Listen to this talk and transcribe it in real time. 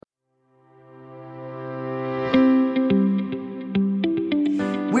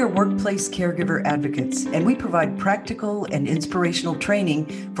We're workplace caregiver advocates, and we provide practical and inspirational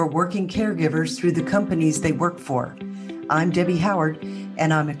training for working caregivers through the companies they work for. I'm Debbie Howard,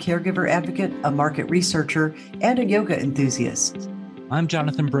 and I'm a caregiver advocate, a market researcher, and a yoga enthusiast. I'm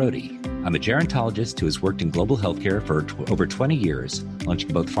Jonathan Brody. I'm a gerontologist who has worked in global healthcare for over 20 years,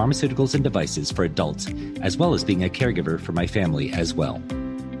 launching both pharmaceuticals and devices for adults, as well as being a caregiver for my family as well.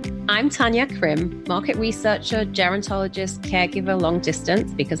 I'm Tanya Krim, market researcher, gerontologist, caregiver long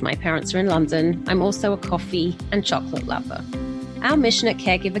distance because my parents are in London. I'm also a coffee and chocolate lover. Our mission at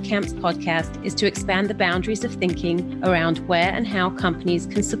Caregiver Camps podcast is to expand the boundaries of thinking around where and how companies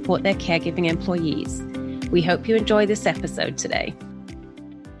can support their caregiving employees. We hope you enjoy this episode today.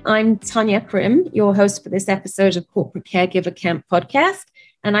 I'm Tanya Krim, your host for this episode of Corporate Caregiver Camp podcast,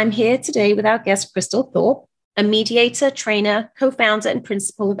 and I'm here today with our guest, Crystal Thorpe, a mediator, trainer, co-founder, and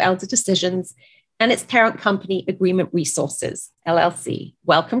principal of Elder Decisions and its parent company, Agreement Resources, LLC.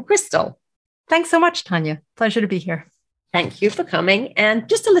 Welcome, Crystal. Thanks so much, Tanya. Pleasure to be here. Thank you for coming. And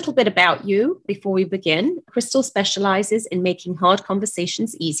just a little bit about you before we begin. Crystal specializes in making hard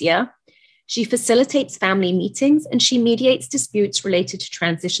conversations easier. She facilitates family meetings and she mediates disputes related to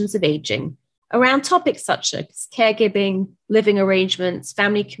transitions of aging around topics such as caregiving, living arrangements,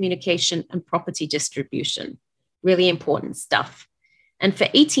 family communication, and property distribution. Really important stuff. And for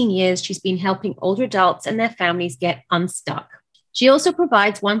 18 years, she's been helping older adults and their families get unstuck. She also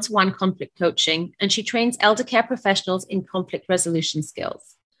provides one-to-one conflict coaching, and she trains elder care professionals in conflict resolution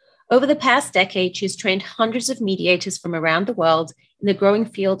skills. Over the past decade, she has trained hundreds of mediators from around the world in the growing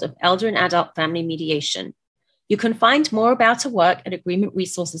field of elder and adult family mediation. You can find more about her work at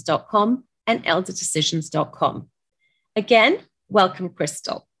agreementresources.com and elderdecisions.com. Again, welcome,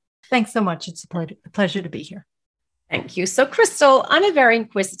 Crystal. Thanks so much. It's a pleasure to be here. Thank you. So, Crystal, I'm a very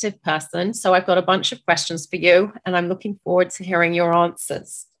inquisitive person, so I've got a bunch of questions for you, and I'm looking forward to hearing your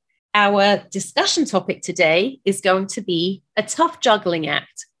answers. Our discussion topic today is going to be a tough juggling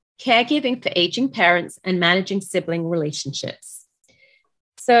act, caregiving for aging parents and managing sibling relationships.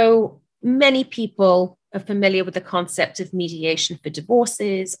 So, many people are familiar with the concept of mediation for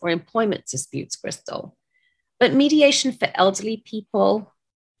divorces or employment disputes, Crystal. But mediation for elderly people,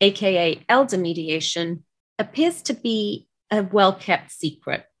 aka elder mediation, appears to be a well-kept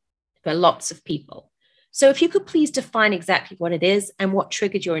secret for lots of people. So if you could please define exactly what it is and what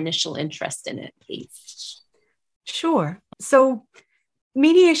triggered your initial interest in it, please. Sure. So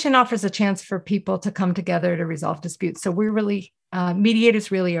mediation offers a chance for people to come together to resolve disputes. So we're really,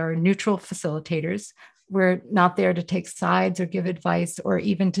 mediators really are neutral facilitators. We're not there to take sides or give advice or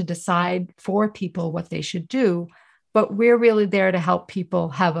even to decide for people what they should do, but we're really there to help people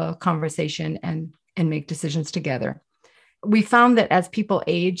have a conversation and make decisions together. We found that as people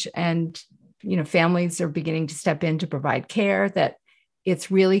age and families are beginning to step in to provide care, that it's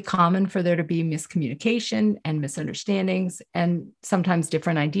really common for there to be miscommunication and misunderstandings and sometimes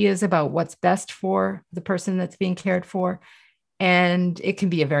different ideas about what's best for the person that's being cared for. And it can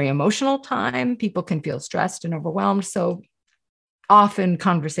be a very emotional time. People can feel stressed and overwhelmed. So often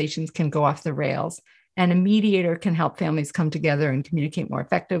conversations can go off the rails. And a mediator can help families come together and communicate more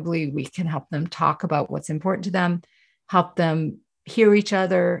effectively. We can help them talk about what's important to them, help them hear each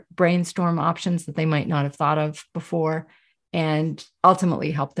other, brainstorm options that they might not have thought of before, and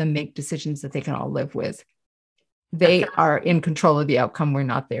ultimately help them make decisions that they can all live with. They are in control of the outcome. We're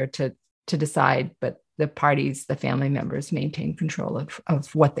not there to decide, but the parties, the family members maintain control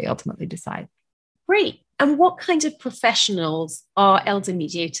of what they ultimately decide. Great. And what kinds of professionals are elder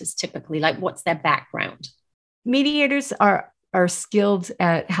mediators typically? Like, what's their background? Mediators are skilled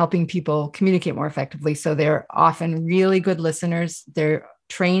at helping people communicate more effectively. So they're often really good listeners. They're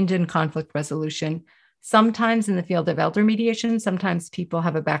trained in conflict resolution. Sometimes in the field of elder mediation, sometimes people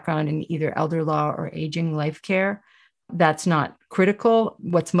have a background in either elder law or aging life care. That's not critical.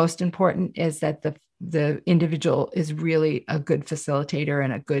 What's most important is that the individual is really a good facilitator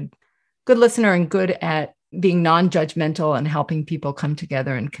and a good listener and good at being non-judgmental and helping people come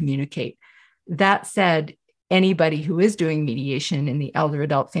together and communicate. That said, anybody who is doing mediation in the elder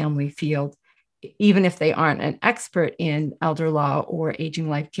adult family field, even if they aren't an expert in elder law or aging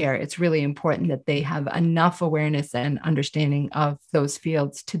life care, it's really important that they have enough awareness and understanding of those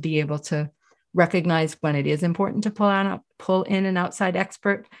fields to be able to recognize when it is important to pull in an outside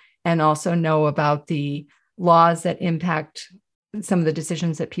expert, and also know about the laws that impact some of the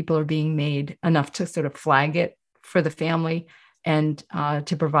decisions that people are being made, enough to sort of flag it for the family and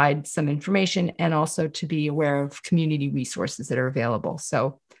to provide some information, and also to be aware of community resources that are available.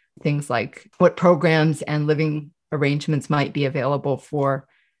 So things like what programs and living arrangements might be available for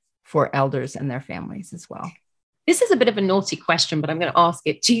elders and their families as well. This is a bit of a naughty question, but I'm going to ask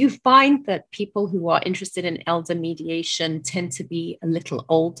it. Do you find that people who are interested in elder mediation tend to be a little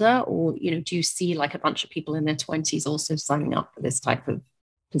older, or, do you see like a bunch of people in their 20s also signing up for this type of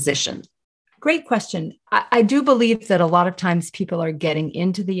position? Great question. I do believe that a lot of times people are getting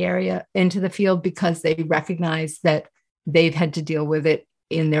into the field because they recognize that they've had to deal with it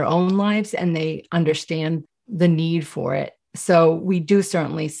in their own lives and they understand the need for it. So we do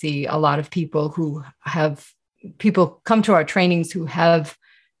certainly see a lot of people come to our trainings who have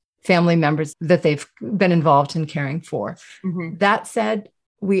family members that they've been involved in caring for. Mm-hmm. That said,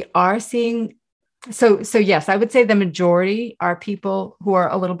 we are seeing, so yes, I would say the majority are people who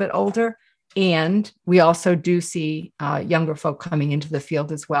are a little bit older. And we also do see younger folk coming into the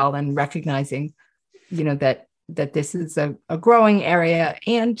field as well and recognizing, that this is a growing area.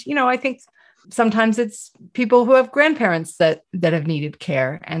 And, I think sometimes it's people who have grandparents that have needed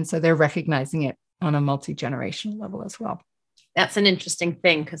care. And so they're recognizing it on a multi-generational level as well. That's an interesting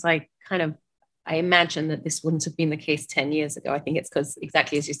thing, because I imagine that this wouldn't have been the case 10 years ago. I think it's because,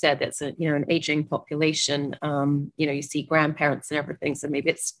 exactly as you said, that's an aging population. You see grandparents and everything. So maybe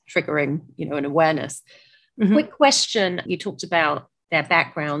it's triggering, an awareness. Mm-hmm. Quick question. You talked about their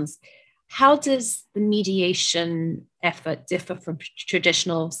backgrounds. How does the mediation effort differ from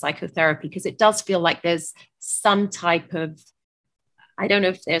traditional psychotherapy? Because it does feel like there's some type of, I don't know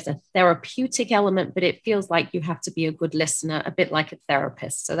if there's a therapeutic element, but it feels like you have to be a good listener, a bit like a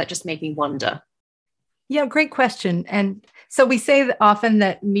therapist. So that just made me wonder. Yeah, great question. And so we say that often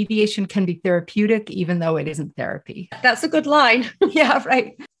that mediation can be therapeutic, even though it isn't therapy. That's a good line. Yeah,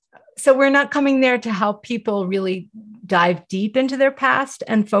 right. So we're not coming there to help people really dive deep into their past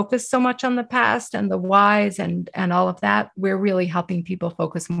and focus so much on the past and the whys and all of that. We're really helping people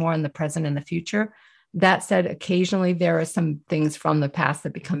focus more on the present and the future. That said, occasionally there are some things from the past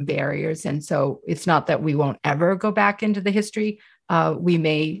that become barriers. And so it's not that we won't ever go back into the history. We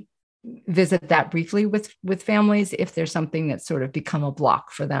may visit that briefly with families if there's something that's sort of become a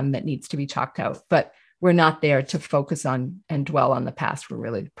block for them that needs to be chalked out. But we're not there to focus on and dwell on the past. We're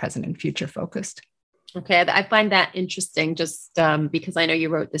really present and future focused. Okay, I find that interesting just because I know you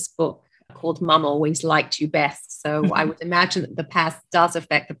wrote this book called Mum Always Liked You Best. So I would imagine that the past does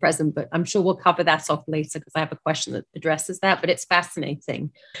affect the present, but I'm sure we'll cover that off later because I have a question that addresses that, but it's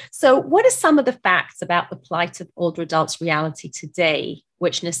fascinating. So what are some of the facts about the plight of older adults' reality today,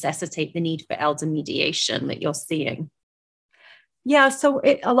 which necessitate the need for elder mediation that you're seeing? Yeah, so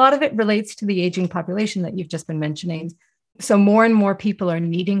a lot of it relates to the aging population that you've just been mentioning. So more and more people are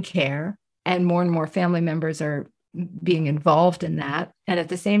needing care and more family members are being involved in that. And at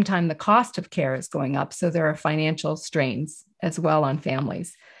the same time, the cost of care is going up. So there are financial strains as well on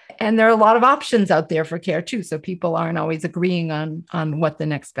families. And there are a lot of options out there for care too. So people aren't always agreeing on what the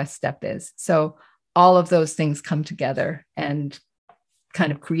next best step is. So all of those things come together and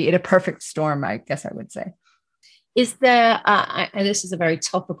kind of create a perfect storm, I guess I would say. Is there, and this is a very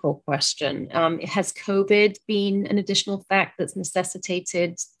topical question, has COVID been an additional fact that's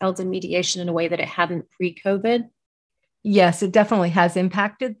necessitated elder mediation in a way that it hadn't pre-COVID? Yes, it definitely has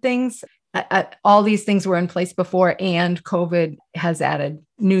impacted things. All these things were in place before, and COVID has added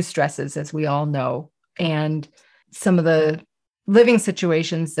new stresses, as we all know. And some of the living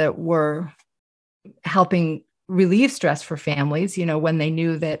situations that were helping relieve stress for families, when they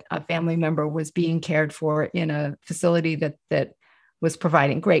knew that a family member was being cared for in a facility that was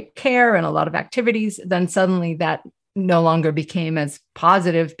providing great care and a lot of activities, then suddenly that no longer became as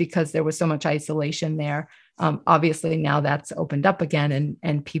positive because there was so much isolation there. Obviously, now that's opened up again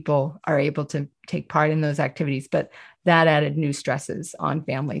and people are able to take part in those activities, but that added new stresses on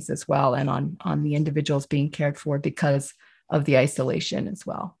families as well and on the individuals being cared for because of the isolation as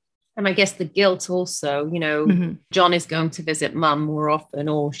well. And I guess the guilt also, mm-hmm. John is going to visit mum more often,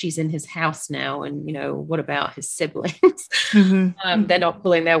 or she's in his house now. And, what about his siblings? Mm-hmm. They're not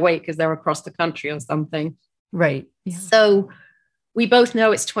pulling their weight because they're across the country or something. Right. Yeah. So we both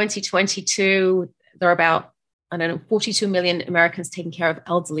know it's 2022. There are about, 42 million Americans taking care of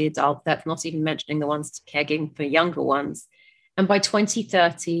elderly adults. That's not even mentioning the ones caregiving for younger ones. And by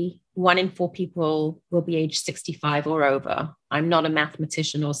 2030, 1 in 4 people will be age 65 or over. I'm not a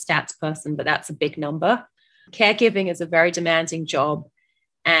mathematician or stats person, but that's a big number. Caregiving is a very demanding job,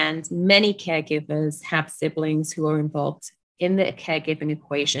 and many caregivers have siblings who are involved in the caregiving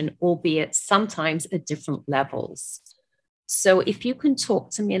equation, albeit sometimes at different levels. So if you can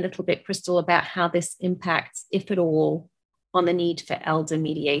talk to me a little bit, Crystal, about how this impacts, if at all, on the need for elder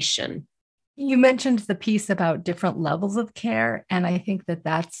mediation. You mentioned the piece about different levels of care, and I think that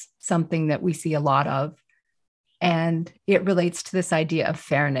that's something that we see a lot of. And it relates to this idea of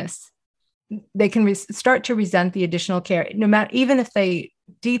fairness. they can start to resent the additional care, no matter, even if they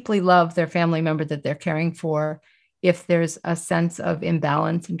deeply love their family member that they're caring for. If there's a sense of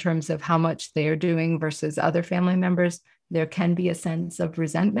imbalance in terms of how much they are doing versus other family members, there can be a sense of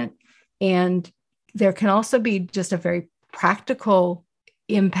resentment. And there can also be just a very practical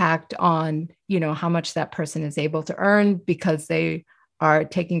impact on, how much that person is able to earn because they are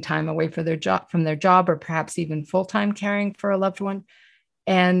taking time away from their job, or perhaps even full-time caring for a loved one.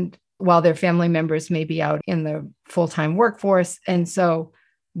 And while their family members may be out in the full-time workforce. And so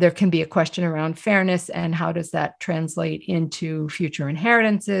there can be a question around fairness and how does that translate into future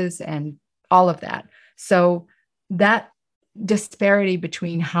inheritances and all of that. So that disparity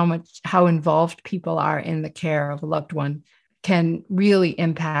between how involved people are in the care of a loved one can really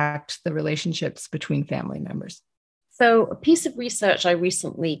impact the relationships between family members. So a piece of research I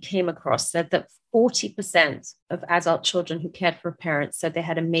recently came across said that 40% of adult children who cared for a parent said they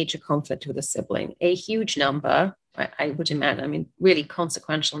had a major conflict with a sibling, a huge number, I would imagine, really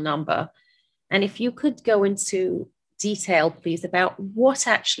consequential number. And if you could go into detail, please, about what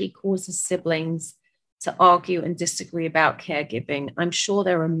actually causes siblings to argue and disagree about caregiving. I'm sure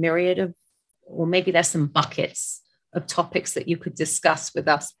there are a myriad of, or maybe there's some buckets of topics that you could discuss with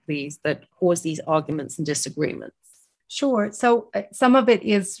us, please, that cause these arguments and disagreements. Sure. So some of it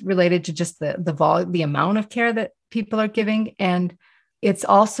is related to just the amount of care that people are giving. And it's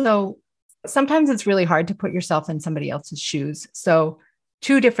also, sometimes it's really hard to put yourself in somebody else's shoes. So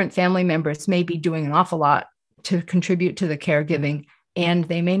two different family members may be doing an awful lot to contribute to the caregiving, and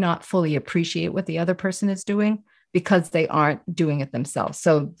they may not fully appreciate what the other person is doing because they aren't doing it themselves.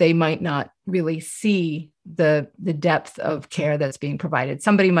 So they might not really see the depth of care that's being provided.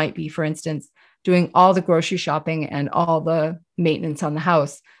 Somebody might be, for instance, doing all the grocery shopping and all the maintenance on the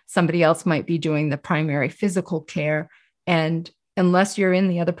house. Somebody else might be doing the primary physical care. And unless you're in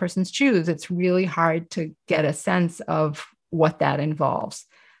the other person's shoes, it's really hard to get a sense of what that involves.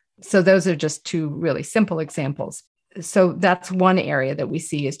 So those are just two really simple examples. So that's one area that we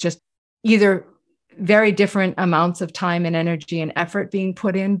see is just either very different amounts of time and energy and effort being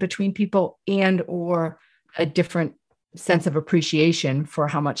put in between people, and or a different sense of appreciation for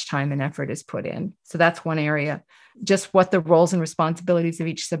how much time and effort is put in. So that's one area. Just what the roles and responsibilities of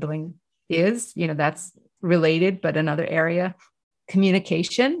each sibling is, that's related, but another area.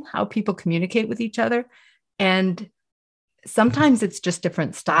 Communication, how people communicate with each other. And sometimes it's just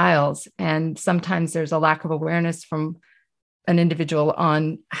different styles. And sometimes there's a lack of awareness from an individual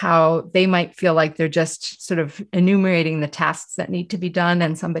on how they might feel like they're just sort of enumerating the tasks that need to be done.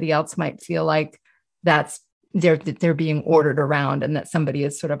 And somebody else might feel like they're being ordered around, and that somebody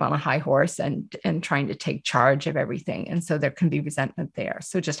is sort of on a high horse and trying to take charge of everything. And so there can be resentment there.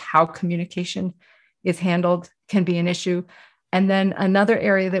 So just how communication is handled can be an issue. And then another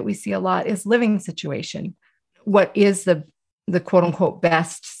area that we see a lot is living situation. What is the quote unquote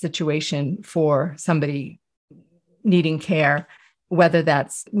best situation for somebody needing care, whether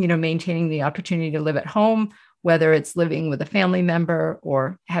that's, maintaining the opportunity to live at home, whether it's living with a family member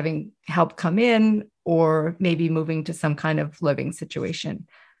or having help come in, or maybe moving to some kind of living situation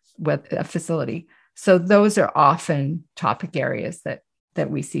with a facility. So those are often topic areas that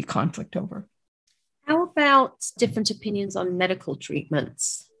we see conflict over. How about different opinions on medical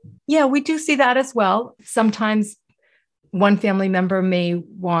treatments? Yeah, we do see that as well. Sometimes one family member may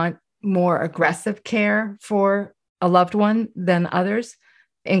want more aggressive care for a loved one than others,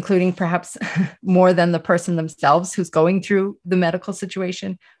 including perhaps more than the person themselves who's going through the medical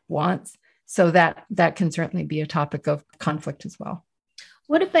situation wants. So that can certainly be a topic of conflict as well.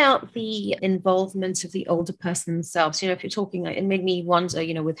 What about the involvement of the older person themselves? If you're talking, it made me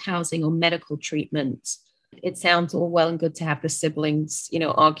wonder, with housing or medical treatment, it sounds all well and good to have the siblings,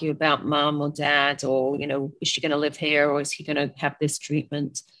 argue about mom or dad, or, is she going to live here or is he going to have this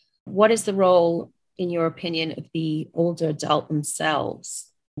treatment? What is the role, in your opinion, of the older adult themselves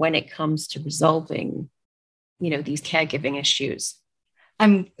when it comes to resolving, these caregiving issues?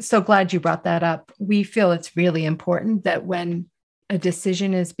 I'm so glad you brought that up. We feel it's really important that when a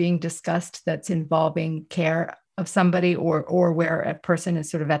decision is being discussed that's involving care of somebody, or where a person is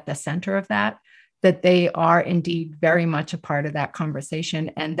sort of at the center of that they are indeed very much a part of that conversation.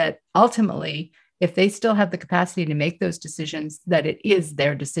 And that ultimately, if they still have the capacity to make those decisions, that it is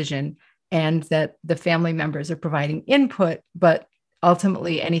their decision, and that the family members are providing input, but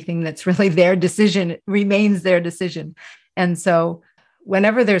ultimately anything that's really their decision remains their decision. And so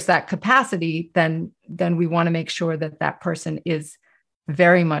whenever there's that capacity, then we want to make sure that person is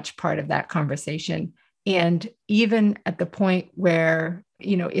very much part of that conversation. And even at the point where,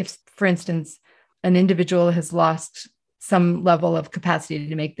 if, for instance, an individual has lost some level of capacity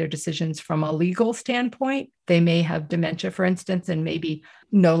to make their decisions from a legal standpoint. They may have dementia, for instance, and maybe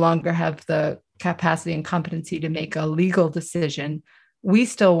no longer have the capacity and competency to make a legal decision. We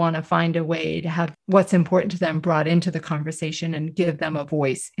still want to find a way to have what's important to them brought into the conversation and give them a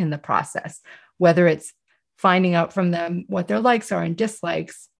voice in the process, whether it's finding out from them what their likes are and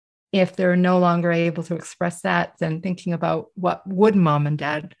dislikes. If they're no longer able to express that, then thinking about what would mom and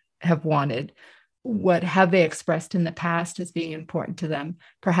dad have wanted? What have they expressed in the past as being important to them?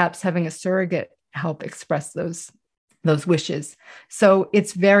 Perhaps having a surrogate help express those wishes. So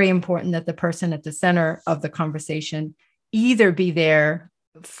it's very important that the person at the center of the conversation either be there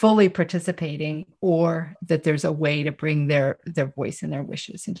fully participating, or that there's a way to bring their voice and their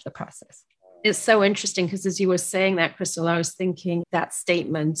wishes into the process. It's so interesting because as you were saying that, Crystal, I was thinking that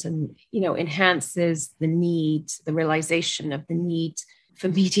statement and, enhances the realization of the need for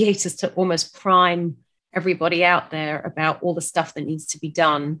mediators to almost prime everybody out there about all the stuff that needs to be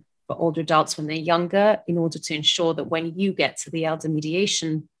done for older adults when they're younger, in order to ensure that when you get to the elder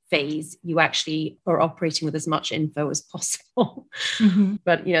mediation phase, you actually are operating with as much info as possible. Mm-hmm.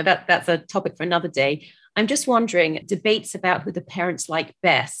 But, that's a topic for another day. I'm just wondering, debates about who the parents like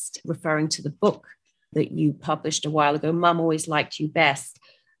best, referring to the book that you published a while ago, Mum Always Liked You Best.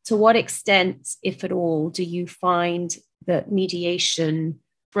 To what extent, if at all, do you find that mediation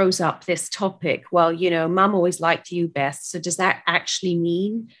throws up this topic? Well, Mum always liked you best. So does that actually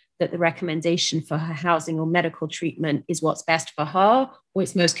mean that the recommendation for her housing or medical treatment is what's best for her, or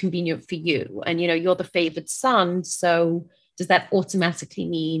it's most convenient for you? And, you're the favored son. So does that automatically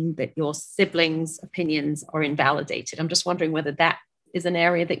mean that your siblings' opinions are invalidated? I'm just wondering whether that is an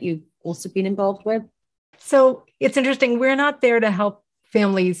area that you've also been involved with. So it's interesting. We're not there to help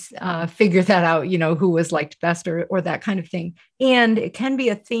families figure that out, who was liked best or that kind of thing. And it can be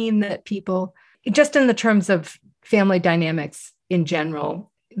a theme that people, just in the terms of family dynamics in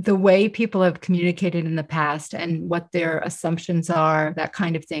general, the way people have communicated in the past and what their assumptions are, that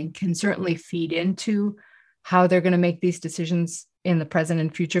kind of thing, can certainly feed into how they're going to make these decisions in the present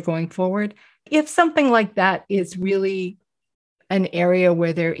and future going forward. If something like that is really an area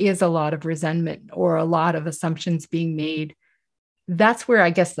where there is a lot of resentment or a lot of assumptions being made, that's where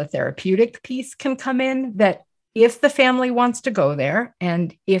I guess the therapeutic piece can come in, that if the family wants to go there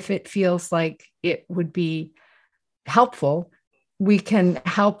and if it feels like it would be helpful, we can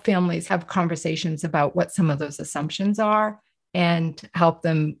help families have conversations about what some of those assumptions are and help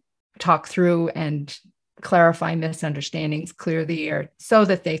them talk through and clarify misunderstandings, clear the air, so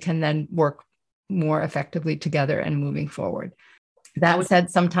that they can then work more effectively together and moving forward. That said,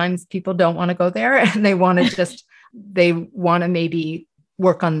 sometimes people don't want to go there and they want to maybe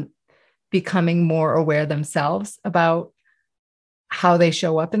work on becoming more aware themselves about how they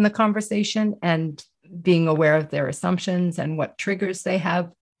show up in the conversation and being aware of their assumptions and what triggers they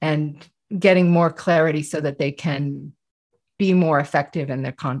have and getting more clarity so that they can be more effective in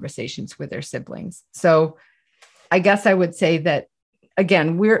their conversations with their siblings. So I guess I would say that,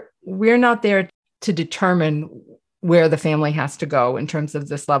 again, we're not there to determine where the family has to go in terms of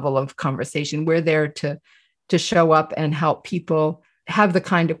this level of conversation. We're there to show up and help people have the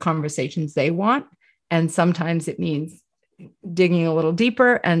kind of conversations they want. And sometimes it means digging a little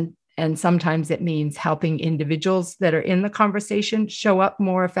deeper, and sometimes it means helping individuals that are in the conversation show up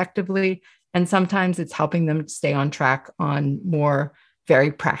more effectively. And sometimes it's helping them stay on track on more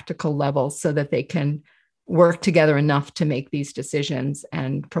very practical levels so that they can work together enough to make these decisions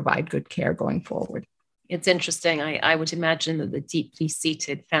and provide good care going forward. It's interesting. I would imagine that the deeply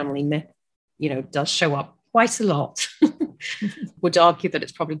seated family myth, does show up quite a lot. Would argue that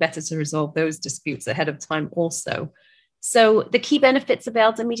it's probably better to resolve those disputes ahead of time also. So the key benefits of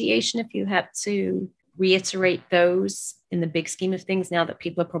elder mediation, if you had to reiterate those in the big scheme of things, now that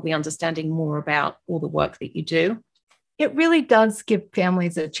people are probably understanding more about all the work that you do? It really does give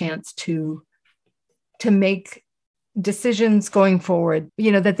families a chance to make decisions going forward,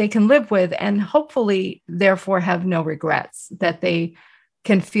 that they can live with and hopefully therefore have no regrets, that they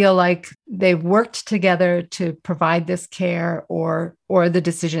can feel like they've worked together to provide this care or the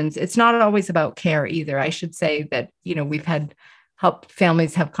decisions. It's not always about care either. I should say that, we've helped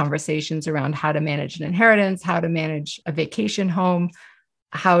families have conversations around how to manage an inheritance, how to manage a vacation home,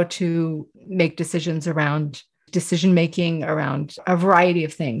 how to make decisions around decision-making around a variety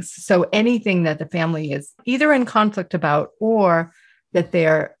of things. So anything that the family is either in conflict about or that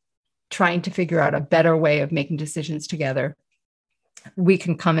they're trying to figure out a better way of making decisions together, we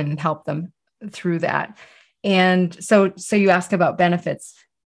can come in and help them through that. And so you ask about benefits.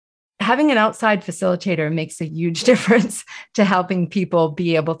 having an outside facilitator makes a huge difference to helping people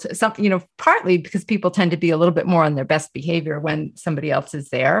be able to, partly because people tend to be a little bit more on their best behavior when somebody else is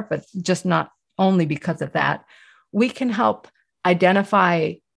there, but just not only because of that. We can help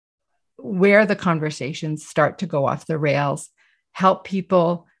identify where the conversations start to go off the rails, help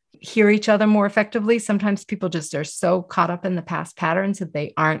people hear each other more effectively. Sometimes people just are so caught up in the past patterns that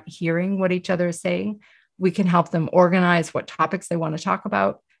they aren't hearing what each other is saying. We can help them organize what topics they want to talk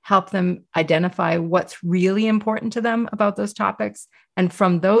about, help them identify what's really important to them about those topics. And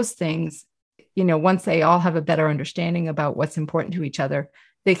from those things, once they all have a better understanding about what's important to each other,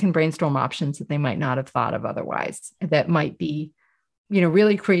 they can brainstorm options that they might not have thought of otherwise, that might be,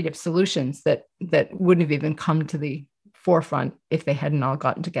 really creative solutions that wouldn't have even come to the forefront if they hadn't all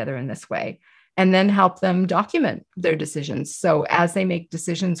gotten together in this way. And then help them document their decisions. So as they make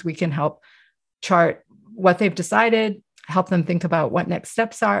decisions, we can help chart what they've decided, help them think about what next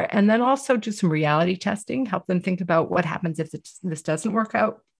steps are, and then also do some reality testing, help them think about what happens if this doesn't work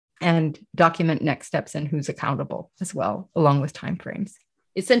out, and document next steps and who's accountable as well, along with timeframes.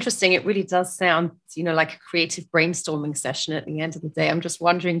 It's interesting. It really does sound, like a creative brainstorming session at the end of the day. I'm just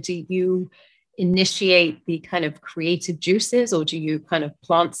wondering, do you initiate the kind of creative juices, or do you kind of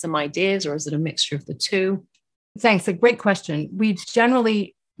plant some ideas, or is it a mixture of the two? Thanks. A great question. We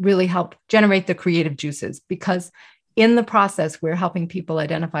generally really help generate the creative juices because in the process, we're helping people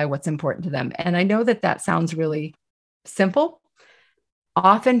identify what's important to them. And I know that sounds really simple.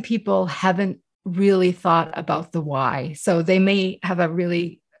 Often people haven't really thought about the why. So they may have a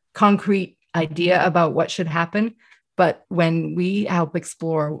really concrete idea about what should happen, but when we help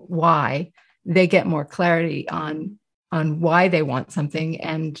explore why, they get more clarity on why they want something.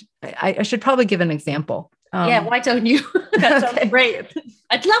 And I should probably give an example. Yeah, why don't you? That sounds great.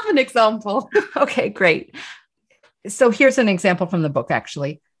 I'd love an example. Okay, great. So here's an example from the book,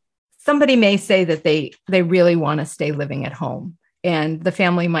 actually. Somebody may say that they really want to stay living at home. And the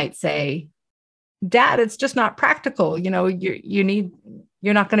family might say, Dad, it's just not practical. You're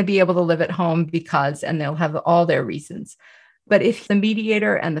not going to be able to live at home because, and they'll have all their reasons. But if the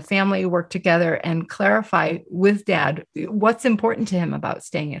mediator and the family work together and clarify with Dad what's important to him about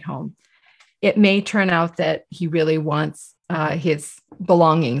staying at home, it may turn out that he really wants his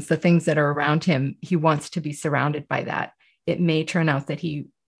belongings, the things that are around him, he wants to be surrounded by that. It may turn out that he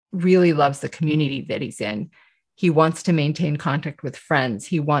really loves the community that he's in. He wants to maintain contact with friends.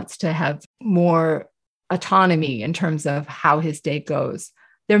 He wants to have more autonomy in terms of how his day goes.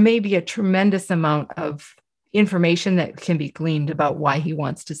 There may be a tremendous amount of information that can be gleaned about why he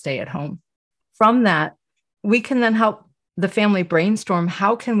wants to stay at home. From that, we can then help the family brainstorm,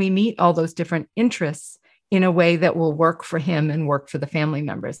 how can we meet all those different interests in a way that will work for him and work for the family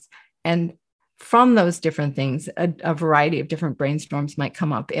members? And from those different things, a variety of different brainstorms might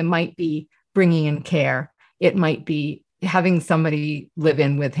come up. It might be bringing in care. It might be having somebody live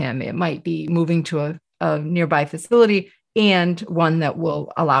in with him. It might be moving to a nearby facility and one that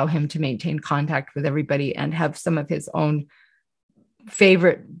will allow him to maintain contact with everybody and have some of his own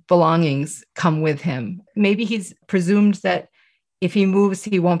favorite belongings come with him. Maybe he's presumed that if he moves,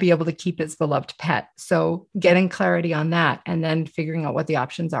 he won't be able to keep his beloved pet. So getting clarity on that and then figuring out what the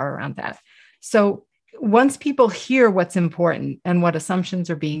options are around that. So once people hear what's important and what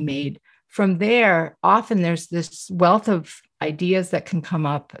assumptions are being made, from there, often there's this wealth of ideas that can come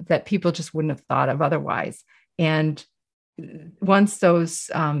up that people just wouldn't have thought of otherwise. And once those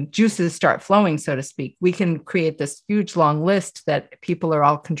juices start flowing, so to speak, we can create this huge long list that people are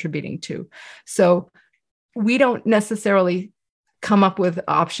all contributing to. So we don't necessarily come up with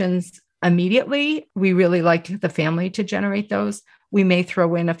options immediately. We really like the family to generate those. We may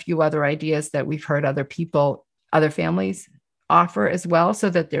throw in a few other ideas that we've heard other families offer as well, so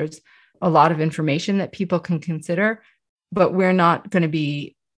that there's a lot of information that people can consider, but we're not going to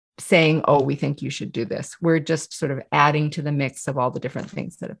be saying, oh, we think you should do this. We're just sort of adding to the mix of all the different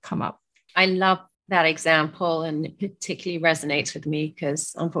things that have come up. I love that example, and it particularly resonates with me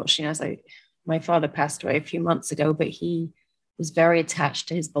because unfortunately, my father passed away a few months ago, but he was very attached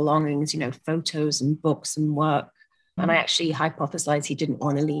to his belongings, photos and books and work. Mm-hmm. And I actually hypothesized he didn't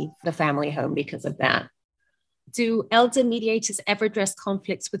want to leave the family home because of that. Do elder mediators ever address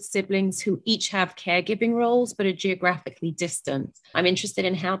conflicts with siblings who each have caregiving roles but are geographically distant? I'm interested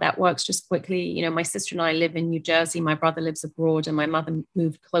in how that works just quickly. My sister and I live in New Jersey. My brother lives abroad and my mother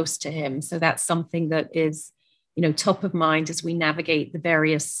moved close to him. So that's something that is, top of mind as we navigate the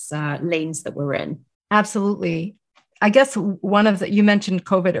various lanes that we're in. Absolutely. I guess you mentioned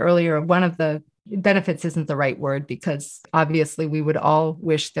COVID earlier. One of the benefits isn't the right word, because obviously we would all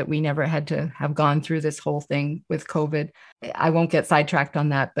wish that we never had to have gone through this whole thing with COVID. I won't get sidetracked on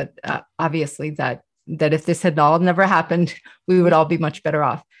that, but obviously that if this had all never happened, we would all be much better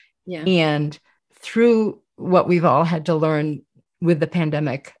off. Yeah. And through what we've all had to learn with the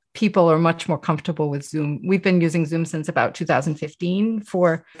pandemic, people are much more comfortable with Zoom. We've been using Zoom since about 2015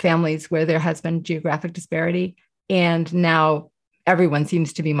 for families where there has been geographic disparity. And now everyone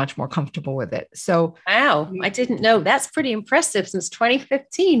seems to be much more comfortable with it. So, wow, I didn't know. That's pretty impressive since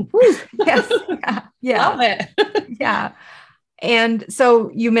 2015. Woo. Yes. Yeah. Love it. Yeah. And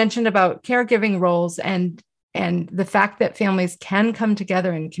so you mentioned about caregiving roles and the fact that families can come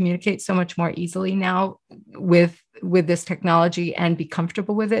together and communicate so much more easily now with this technology and be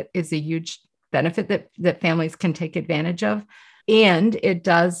comfortable with it is a huge benefit that families can take advantage of. And it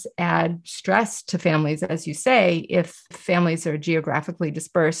does add stress to families, as you say, if families are geographically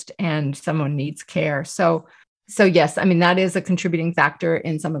dispersed and someone needs care. So yes, I mean, that is a contributing factor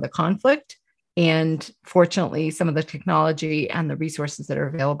in some of the conflict. And fortunately, some of the technology and the resources that are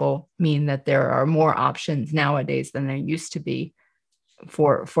available mean that there are more options nowadays than there used to be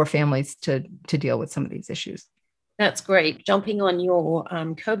for families to deal with some of these issues. That's great. Jumping on your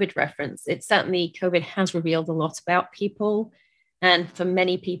COVID reference, it certainly, COVID has revealed a lot about people. And for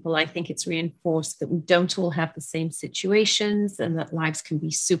many people, I think it's reinforced that we don't all have the same situations and that lives can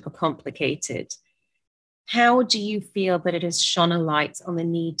be super complicated. How do you feel that it has shone a light on the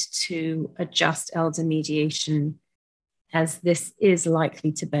need to adjust elder mediation, as this is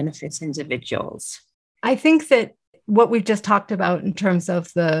likely to benefit individuals? I think that what we've just talked about in terms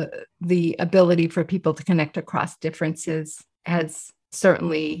of the ability for people to connect across differences has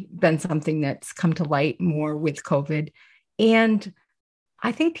certainly been something that's come to light more with COVID. And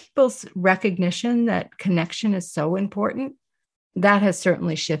I think people's recognition that connection is so important, that has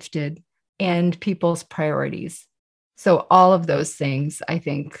certainly shifted, and people's priorities. So all of those things, I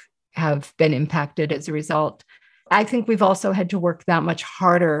think, have been impacted as a result. I think we've also had to work that much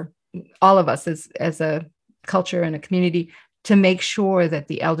harder, all of us as a culture and a community, to make sure that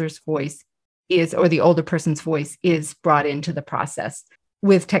the elder's voice is, or the older person's voice is, brought into the process.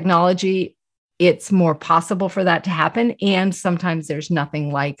 With technology, it's more possible for that to happen. And sometimes there's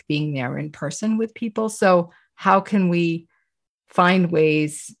nothing like being there in person with people. So how can we find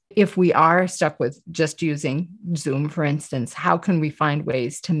ways, if we are stuck with just using Zoom, for instance, how can we find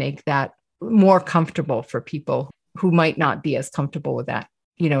ways to make that more comfortable for people who might not be as comfortable with that?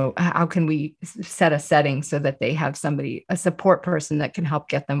 You know, how can we set a setting so that they have somebody, a support person that can help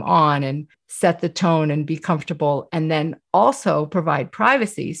get them on and set the tone and be comfortable, and then also provide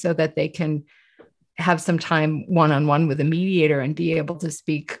privacy so that they can have some time one-on-one with a mediator and be able to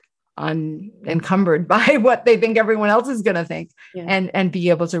speak unencumbered by what they think everyone else is going to think, and be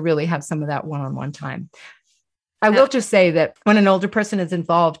able to really have some of that one-on-one time. I will just say that when an older person is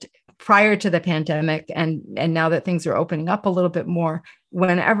involved prior to the pandemic, and now that things are opening up a little bit more,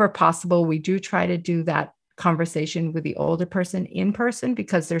 whenever possible, we do try to do that conversation with the older person in person,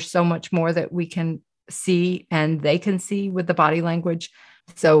 because there's so much more that we can see and they can see with the body language.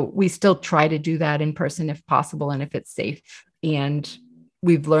 So we still try to do that in person if possible and if it's safe. And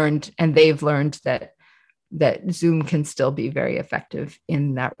we've learned, and they've learned, that Zoom can still be very effective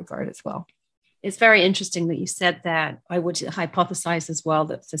in that regard as well. It's very interesting that you said that. I would hypothesize as well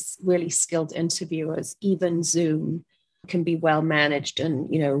that for really skilled interviewers, even Zoom can be well managed,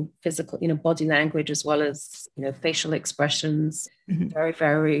 and, physical, body language as well as, facial expressions, very,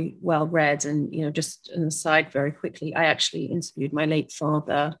 very well read. And, just an aside very quickly, I actually interviewed my late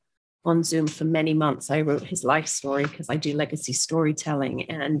father on Zoom for many months. I wrote his life story because I do legacy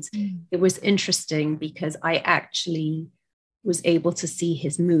storytelling. And it was interesting because I actually was able to see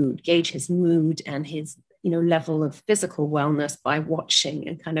his mood, gauge his mood and his, level of physical wellness by watching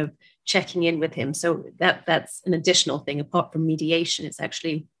and kind of checking in with him. So that's an additional thing apart from mediation. It's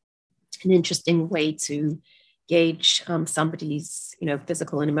actually an interesting way to gauge somebody's,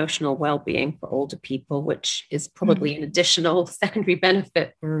 physical and emotional well-being for older people, which is probably an additional secondary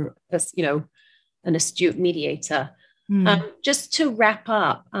benefit for us, an astute mediator. Just to wrap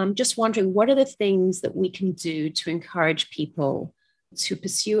up, I'm just wondering, what are the things that we can do to encourage people to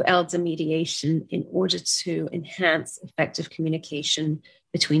pursue elder mediation in order to enhance effective communication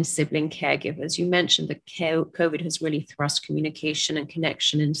between sibling caregivers? You mentioned that COVID has really thrust communication and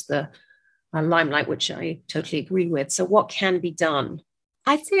connection into the limelight, which I totally agree with. So what can be done?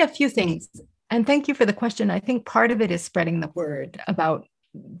 I'd say a few things. And thank you for the question. I think part of it is spreading the word about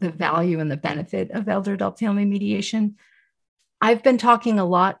the value and the benefit of elder adult family mediation. I've been talking a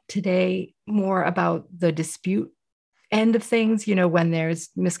lot today more about the dispute end of things, when there's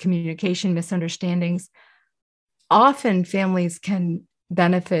miscommunication, misunderstandings. Often families can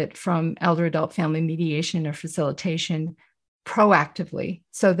benefit from elder adult family mediation or facilitation proactively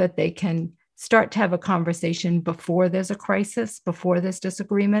so that they can start to have a conversation before there's a crisis, before there's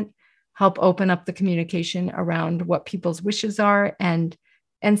disagreement, help open up the communication around what people's wishes are. And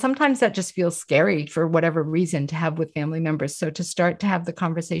sometimes that just feels scary for whatever reason to have with family members. So to start to have the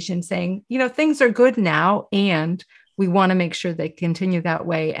conversation saying, things are good now, and we want to make sure they continue that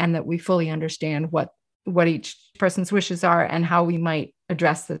way, and that we fully understand what each person's wishes are and how we might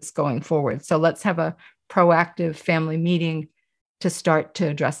address this going forward. So let's have a proactive family meeting to start to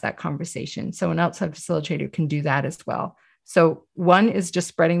address that conversation. So an outside facilitator can do that as well. So one is just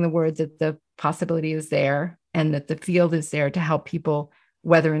spreading the word that the possibility is there and that the field is there to help people,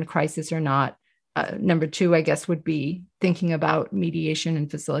 whether in crisis or not. Number two, I guess, would be thinking about mediation and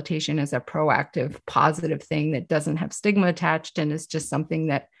facilitation as a proactive, positive thing that doesn't have stigma attached and is just something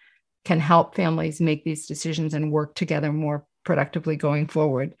that can help families make these decisions and work together more productively going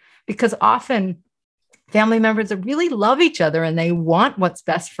forward. Because often family members that really love each other and they want what's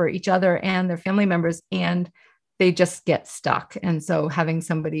best for each other and their family members, and they just get stuck. And so having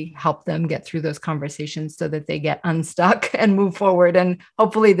somebody help them get through those conversations so that they get unstuck and move forward. And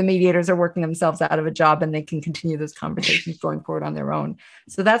hopefully the mediators are working themselves out of a job and they can continue those conversations going forward on their own.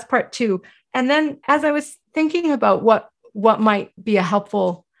 So that's part two. And then as I was thinking about what might be a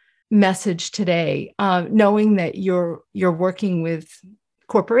helpful message today, knowing that you're working with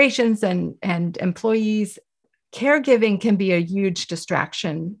corporations and employees, caregiving can be a huge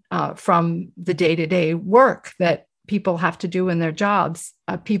distraction from the day-to-day work that people have to do in their jobs.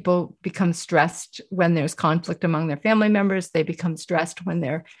 People become stressed when there's conflict among their family members. They become stressed when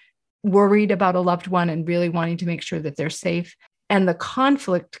they're worried about a loved one and really wanting to make sure that they're safe. And the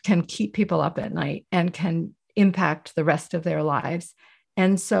conflict can keep people up at night and can impact the rest of their lives.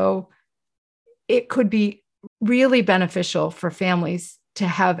 And so it could be really beneficial for families to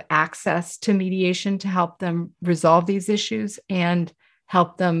have access to mediation to help them resolve these issues and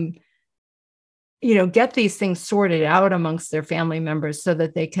help them, get these things sorted out amongst their family members so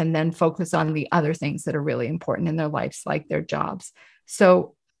that they can then focus on the other things that are really important in their lives, like their jobs.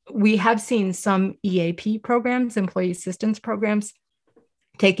 So we have seen some EAP programs, employee assistance programs,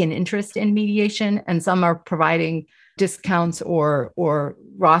 take an interest in mediation, and some are providing discounts or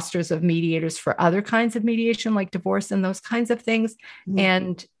rosters of mediators for other kinds of mediation, like divorce and those kinds of things. Mm-hmm.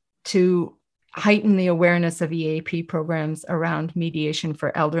 And to heighten the awareness of EAP programs around mediation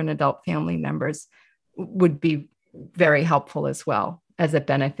for elder and adult family members would be very helpful as well as a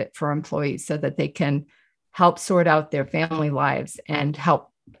benefit for employees so that they can help sort out their family lives and help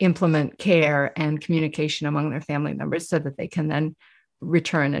implement care and communication among their family members so that they can then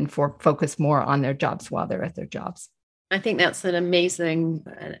return and focus more on their jobs while they're at their jobs. I think that's an amazing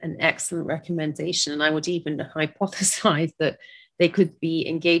and excellent recommendation. And I would even hypothesize that they could be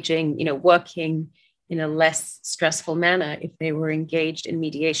engaging, working in a less stressful manner if they were engaged in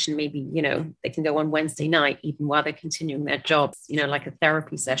mediation. Maybe, they can go on Wednesday night, even while they're continuing their jobs, like a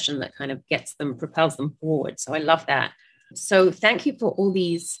therapy session that kind of propels them forward. So I love that. So thank you for all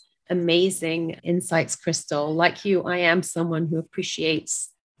these amazing insights, Crystal. Like you, I am someone who appreciates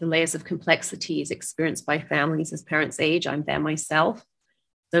the layers of complexities experienced by families as parents age. I'm there myself.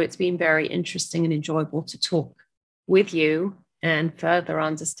 So it's been very interesting and enjoyable to talk with you and further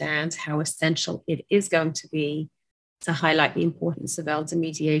understand how essential it is going to be to highlight the importance of elder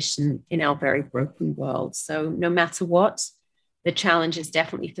mediation in our very broken world. So no matter what, the challenge is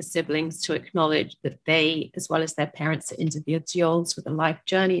definitely for siblings to acknowledge that they, as well as their parents, are individuals with a life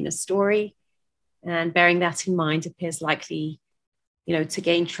journey and a story. And bearing that in mind appears likely to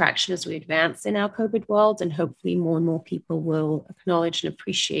gain traction as we advance in our COVID world, and hopefully more and more people will acknowledge and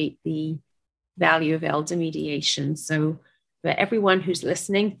appreciate the value of elder mediation. So for everyone who's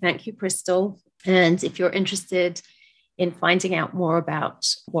listening, thank you, Crystal. And if you're interested in finding out more about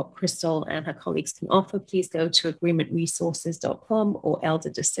what Crystal and her colleagues can offer, please go to agreementresources.com or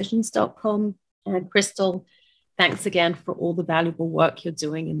elderdecisions.com. And Crystal, thanks again for all the valuable work you're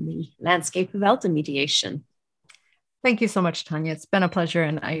doing in the landscape of elder mediation. Thank you so much, Tanya. It's been a pleasure,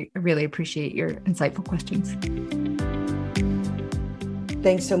 and I really appreciate your insightful questions.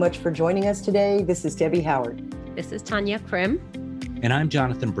 Thanks so much for joining us today. This is Debbie Howard. This is Tanya Krim. And I'm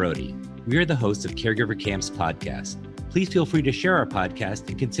Jonathan Brody. We are the hosts of Caregiver Camps podcast. Please feel free to share our podcast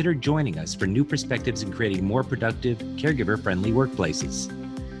and consider joining us for new perspectives in creating more productive, caregiver-friendly workplaces.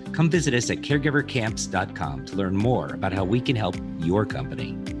 Come visit us at caregivercamps.com to learn more about how we can help your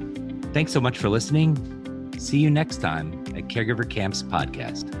company. Thanks so much for listening. See you next time at Caregiver Camps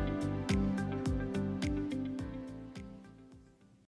Podcast.